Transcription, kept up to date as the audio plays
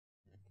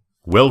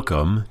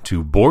Welcome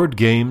to Board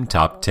Game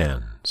Top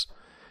Tens,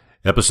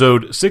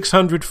 episode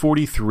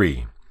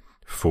 643,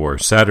 for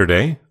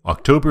Saturday,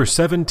 October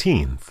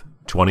 17th,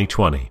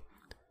 2020.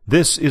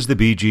 This is the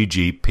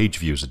BGG Page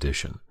Views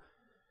edition.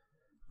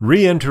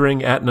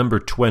 Re-entering at number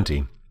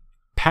 20,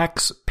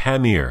 Pax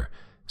Pamir,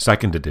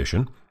 2nd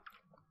edition,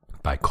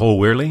 by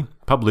Cole Wehrle,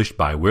 published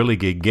by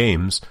Whirligig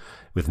Games,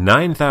 with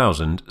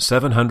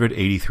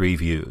 9,783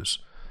 views.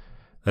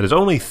 That is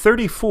only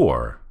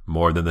 34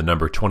 more than the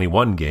number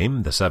 21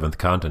 game, The Seventh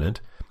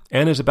Continent,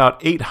 and is about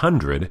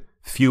 800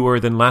 fewer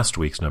than last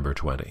week's number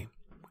 20.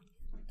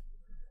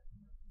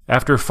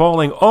 After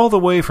falling all the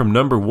way from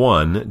number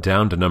 1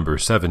 down to number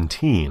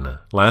 17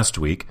 last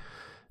week,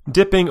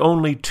 dipping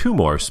only 2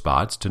 more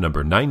spots to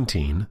number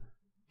 19,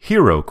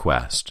 Hero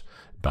Quest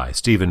by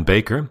Stephen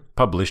Baker,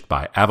 published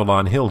by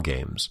Avalon Hill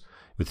Games,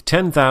 with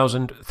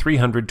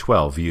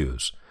 10,312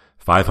 views,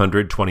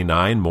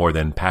 529 more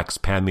than Pax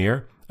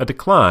Pamir, a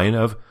decline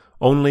of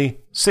only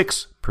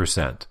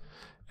 6%,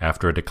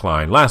 after a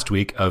decline last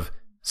week of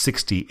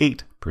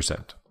 68%.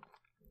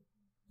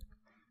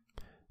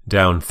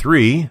 Down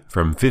 3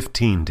 from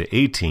 15 to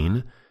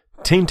 18,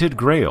 Tainted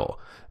Grail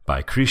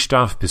by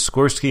Krzysztof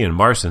Piskorski and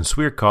Marcin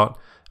Swierkot,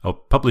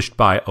 published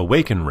by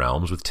Awaken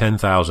Realms with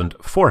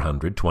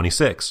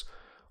 10,426,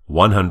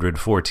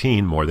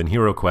 114 more than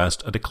Hero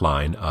Quest, a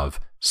decline of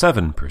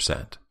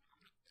 7%.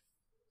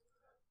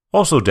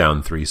 Also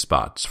down 3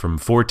 spots from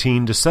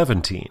 14 to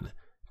 17,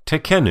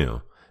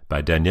 Tekhenu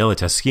by Daniele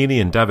Taschini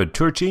and David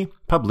Turci,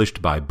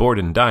 published by Board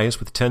and Dice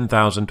with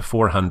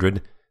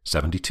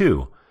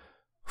 10,472,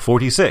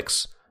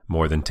 46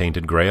 more than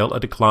Tainted Grail, a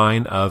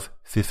decline of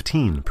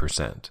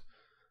 15%.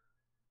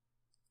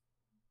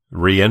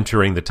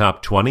 Re-entering the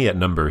top 20 at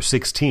number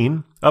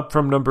 16, up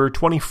from number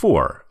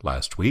 24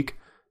 last week,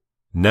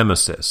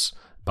 Nemesis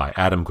by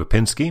Adam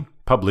Kwapinski,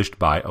 published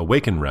by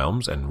Awaken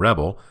Realms and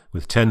Rebel,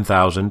 with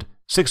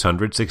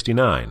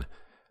 10,669,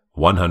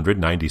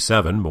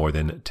 197 more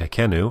than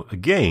Tekhenu, a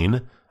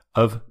gain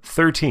of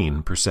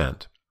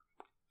 13%.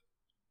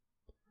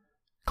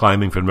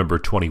 Climbing from number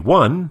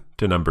 21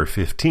 to number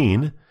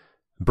 15,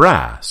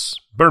 Brass,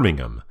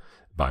 Birmingham,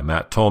 by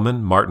Matt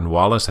Tolman, Martin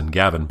Wallace, and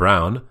Gavin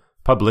Brown,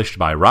 published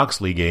by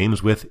Roxley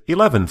Games with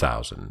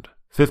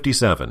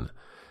 11,057,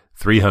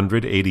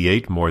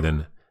 388 more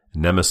than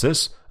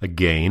Nemesis, a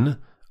gain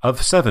of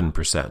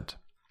 7%.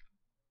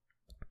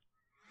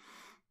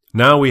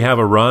 Now we have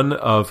a run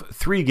of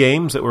 3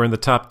 games that were in the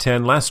top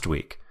 10 last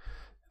week.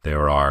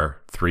 There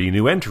are 3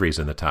 new entries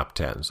in the top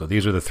 10, so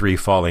these are the 3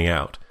 falling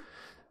out.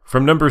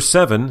 From number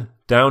 7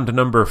 down to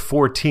number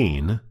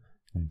 14,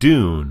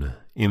 Dune,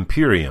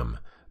 Imperium,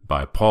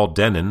 by Paul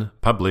Dennen,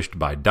 published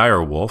by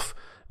Direwolf,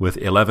 with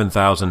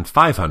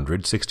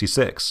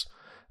 11,566,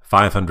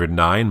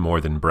 509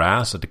 more than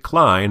Brass, a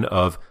decline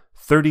of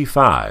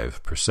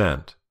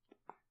 35%.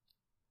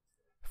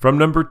 From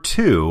number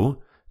 2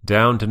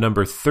 down to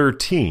number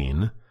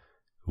 13,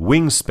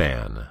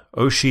 Wingspan,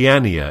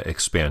 Oceania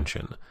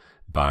Expansion,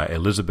 by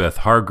Elizabeth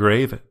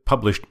Hargrave,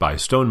 published by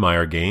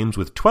Stonemaier Games,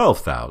 with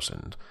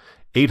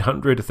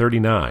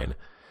 12,839.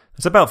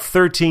 That's about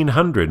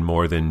 1,300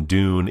 more than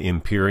Dune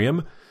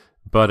Imperium,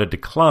 but a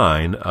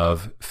decline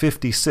of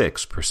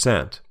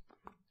 56%.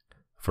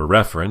 For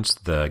reference,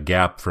 the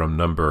gap from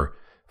number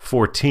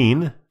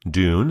 14,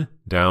 Dune,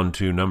 down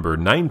to number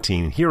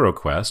 19, Hero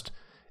Quest,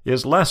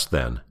 is less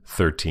than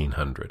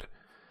 1,300.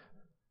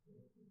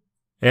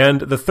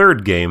 And the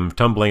third game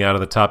tumbling out of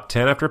the top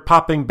 10 after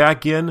popping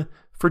back in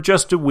for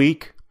just a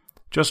week,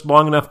 just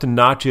long enough to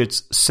notch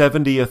its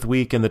 70th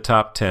week in the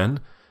top 10,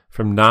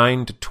 from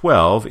 9 to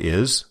 12,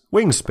 is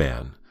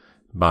Wingspan,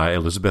 by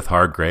Elizabeth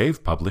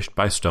Hargrave, published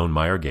by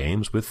Stonemaier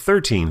Games, with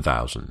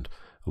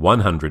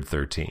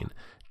 13,113,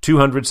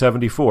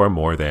 274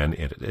 more than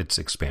its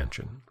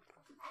expansion.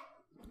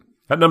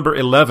 At number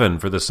 11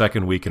 for the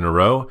second week in a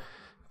row,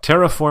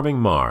 Terraforming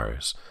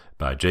Mars,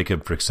 by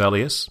Jacob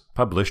Frixelius,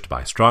 published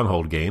by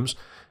Stronghold Games,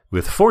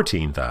 with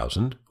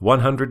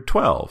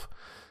 14,112,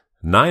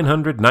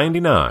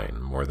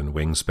 999 more than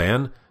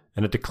Wingspan,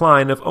 and a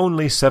decline of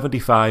only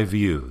 75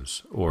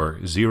 views, or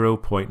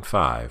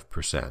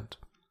 0.5%.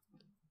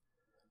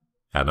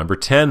 At number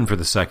 10 for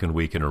the second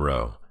week in a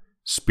row,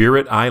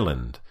 Spirit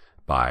Island,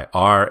 by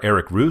R.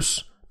 Eric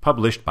Roos,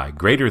 published by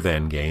Greater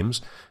Than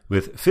Games,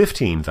 with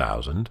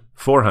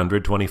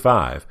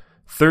 15,425,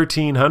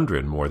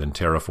 1,300 more than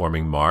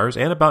Terraforming Mars,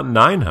 and about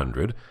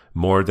 900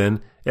 more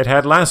than it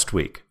had last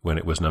week when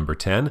it was number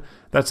 10.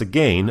 That's a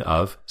gain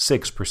of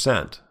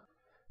 6%.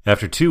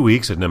 After 2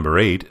 weeks at number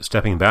 8,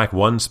 stepping back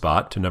 1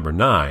 spot to number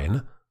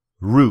 9,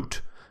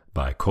 Root,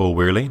 by Cole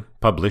Wehrle,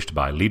 published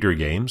by Leader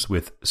Games,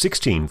 with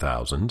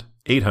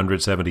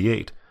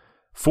 16,878,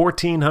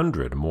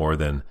 1,400 more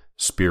than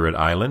Spirit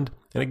Island,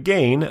 and a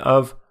gain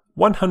of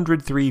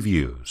 103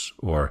 views,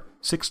 or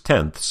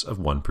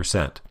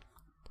 0.6%.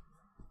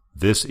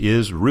 This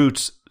is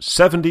Root's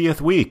 70th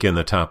week in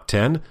the top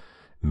 10,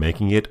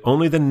 making it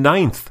only the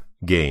 9th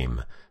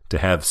game to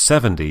have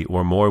 70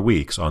 or more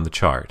weeks on the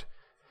chart.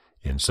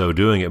 In so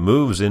doing, it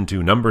moves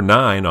into number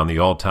 9 on the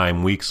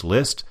all-time weeks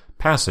list,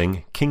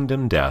 passing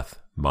Kingdom Death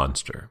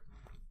Monster.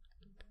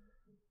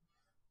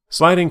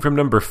 Sliding from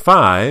number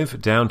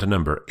 5 down to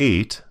number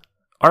 8,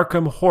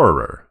 Arkham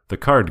Horror, the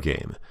card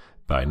game,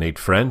 by Nate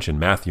French and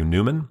Matthew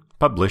Newman,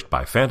 published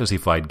by Fantasy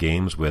Flight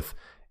Games with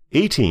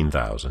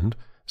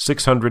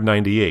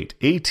 18,698,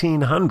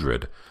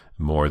 1,800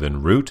 more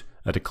than Root,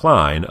 a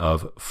decline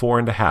of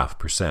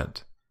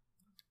 4.5%.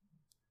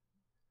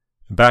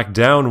 Back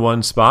down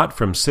one spot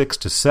from 6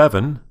 to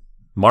 7,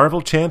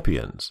 Marvel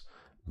Champions,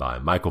 by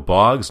Michael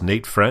Boggs,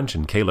 Nate French,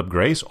 and Caleb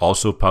Grace,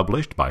 also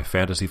published by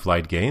Fantasy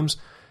Flight Games,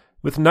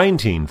 with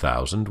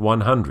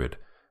 19,100,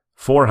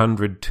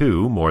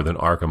 402 more than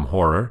Arkham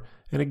Horror,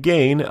 and a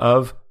gain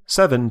of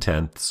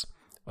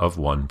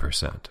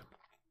 0.7%.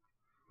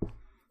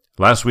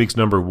 Last week's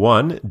number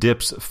 1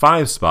 dips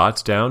 5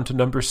 spots down to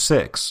number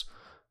 6,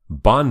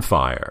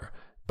 Bonfire,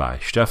 by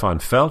Stefan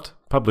Feld,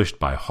 published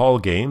by Hall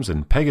Games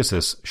and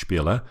Pegasus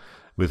Spiele,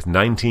 with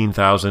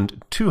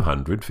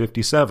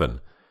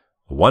 19,257,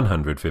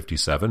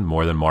 157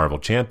 more than Marvel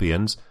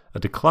Champions, a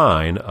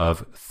decline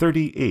of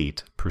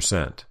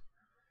 38%.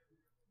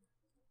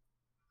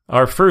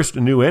 Our first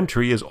new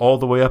entry is all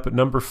the way up at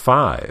number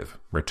 5,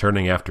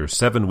 returning after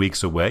 7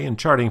 weeks away and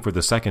charting for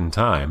the second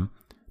time,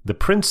 The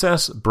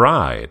Princess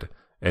Bride,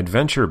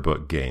 adventure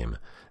book game,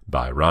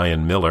 by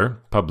Ryan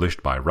Miller,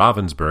 published by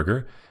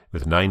Ravensburger,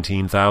 with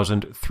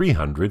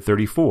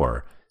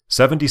 19,334,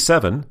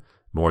 77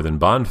 more than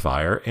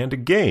Bonfire, and a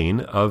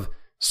gain of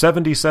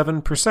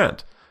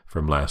 77%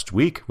 from last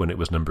week when it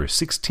was number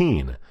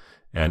 16,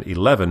 an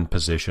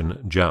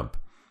 11-position jump.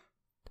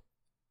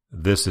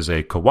 This is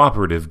a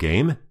cooperative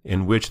game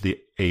in which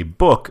a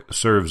book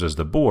serves as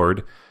the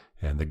board,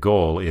 and the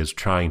goal is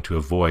trying to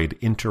avoid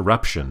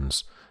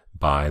interruptions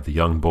by the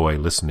young boy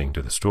listening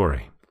to the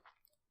story.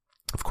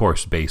 Of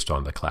course, based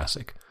on the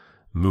classic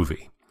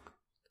movie.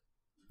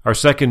 Our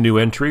second new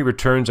entry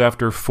returns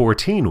after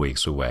 14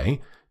 weeks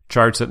away,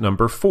 charts at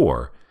number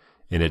 4.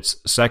 In its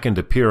second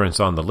appearance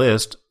on the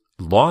list,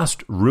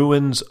 Lost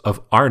Ruins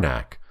of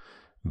Arnak,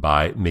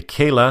 by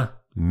Michaela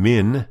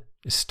Min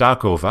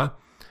Stakova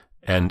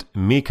and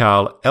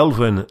Mikael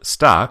Elvin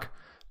Stak,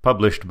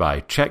 published by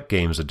Czech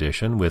Games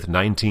Edition, with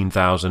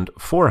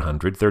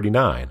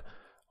 19,439,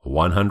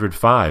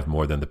 105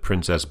 more than The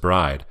Princess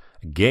Bride,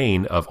 a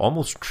gain of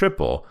almost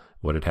triple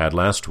what it had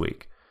last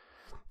week.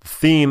 The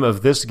theme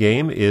of this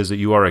game is that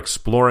you are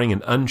exploring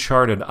an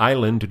uncharted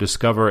island to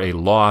discover a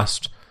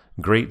lost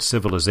great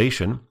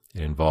civilization.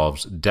 It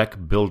involves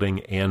deck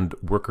building and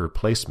worker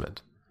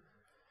placement.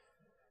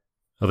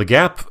 Now, the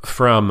gap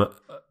from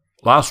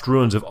Lost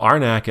Ruins of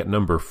Arnak at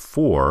number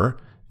 4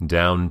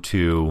 down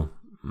to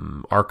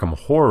Arkham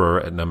Horror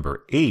at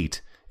number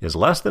 8 is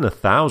less than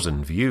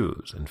 1,000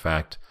 views. In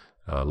fact,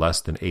 less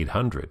than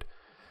 800.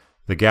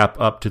 The gap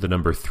up to the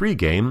number 3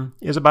 game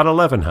is about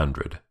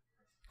 1,100.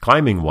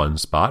 Climbing one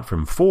spot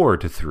from 4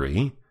 to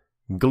 3,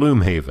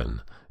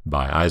 Gloomhaven,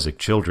 by Isaac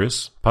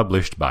Childress,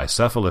 published by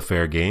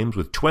Cephalofair Games,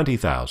 with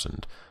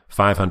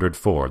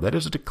 20,504. That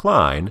is a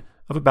decline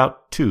of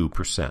about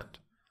 2%.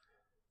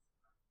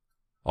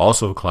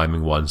 Also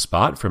climbing one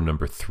spot from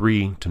number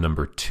 3 to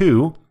number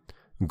 2,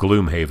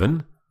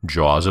 Gloomhaven,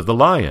 Jaws of the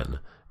Lion,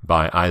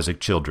 by Isaac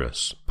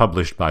Childress,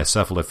 published by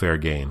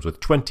Cephalofair Games, with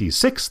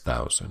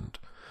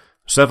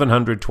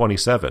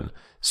 26,727,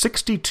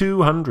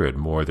 6,200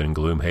 more than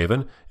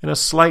Gloomhaven, and a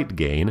slight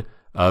gain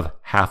of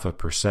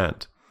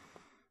 0.5%.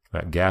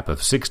 That gap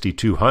of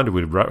 6,200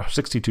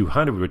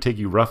 would take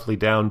you roughly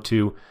down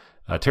to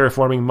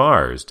Terraforming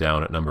Mars,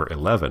 down at number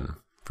 11.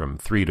 From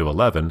 3 to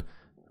 11,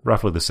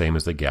 roughly the same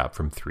as the gap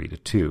from 3 to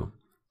 2.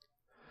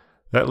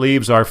 That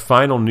leaves our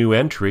final new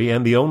entry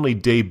and the only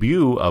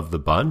debut of the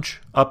bunch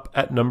up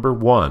at number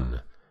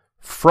 1,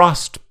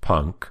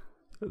 Frostpunk,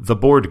 the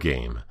board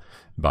game,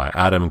 by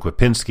Adam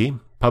Kwapinski,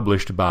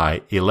 published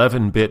by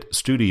 11-Bit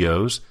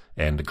Studios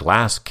and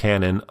Glass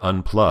Cannon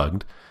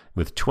Unplugged,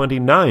 with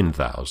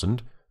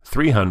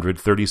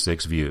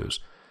 29,336 views,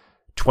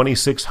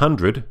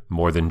 2,600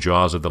 more than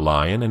Jaws of the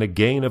Lion, and a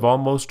gain of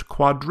almost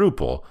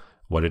quadruple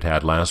what it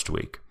had last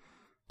week.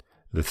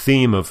 The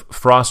theme of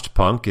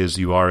Frostpunk is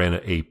you are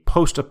in a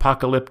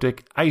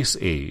post-apocalyptic ice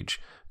age.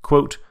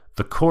 Quote,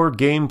 the core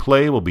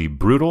gameplay will be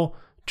brutal,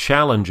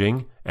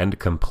 challenging, and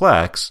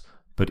complex,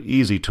 but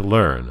easy to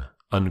learn,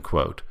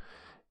 unquote.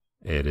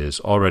 It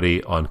is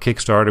already on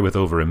Kickstarter with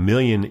over €1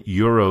 million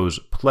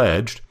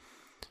pledged.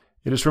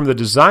 It is from the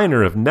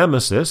designer of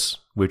Nemesis,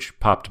 which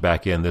popped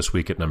back in this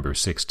week at number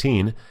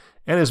 16,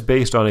 and is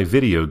based on a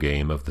video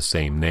game of the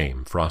same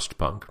name,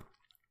 Frostpunk.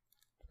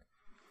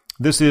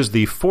 This is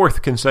the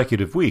 4th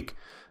consecutive week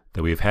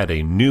that we've had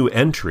a new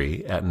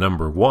entry at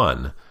number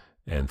 1,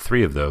 and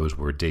 3 of those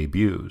were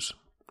debuts.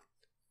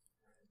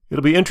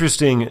 It'll be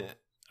interesting,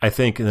 I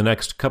think, in the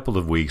next couple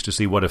of weeks to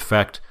see what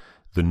effect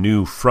the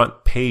new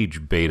front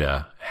page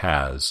beta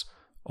has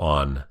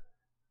on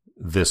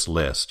this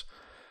list.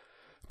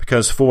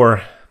 Because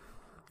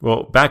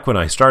back when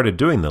I started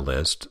doing the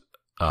list,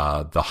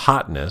 the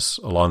hotness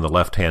along the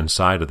left-hand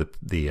side of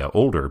the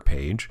older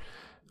page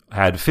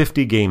had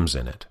 50 games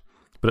in it.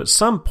 But at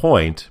some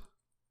point,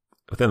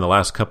 within the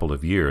last couple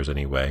of years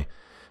anyway,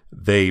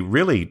 they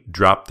really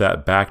dropped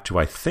that back to,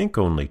 I think,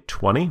 only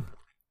 20.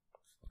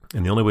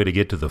 And the only way to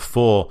get to the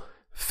full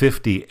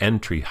 50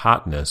 entry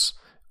hotness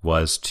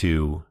was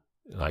to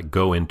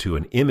go into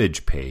an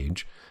image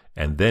page,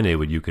 and then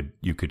you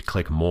could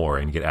click more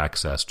and get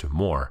access to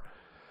more.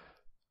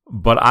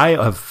 But I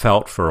have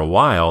felt for a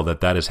while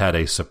that has had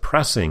a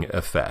suppressing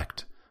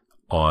effect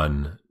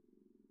on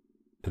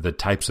the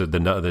types of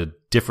the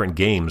different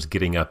games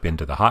getting up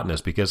into the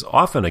hotness, because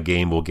often a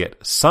game will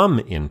get some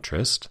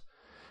interest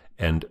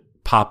and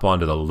pop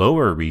onto the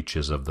lower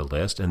reaches of the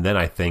list, and then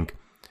I think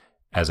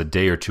as a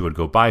day or two would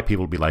go by,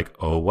 people would be like,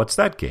 oh, what's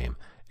that game?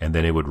 And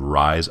then it would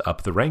rise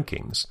up the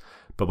rankings.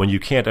 But when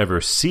you can't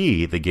ever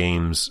see the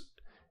games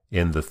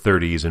in the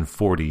 30s and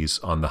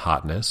 40s on the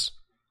hotness,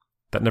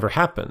 that never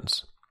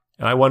happens.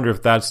 And I wonder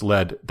if that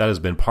has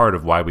been part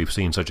of why we've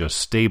seen such a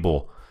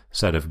stable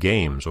set of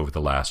games over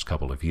the last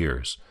couple of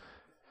years.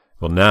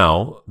 Well,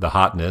 now the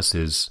hotness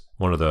is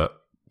one of the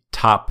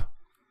top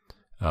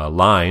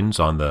lines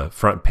on the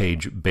front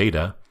page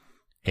beta,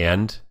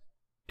 and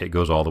it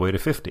goes all the way to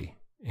 50.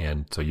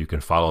 And so you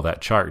can follow that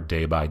chart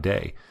day by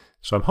day.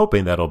 So I'm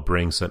hoping that'll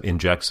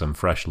inject some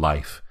fresh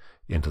life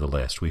into the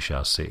list. We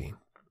shall see.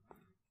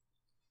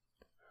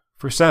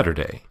 For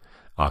Saturday,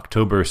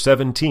 October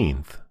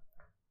 17th,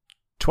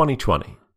 2020.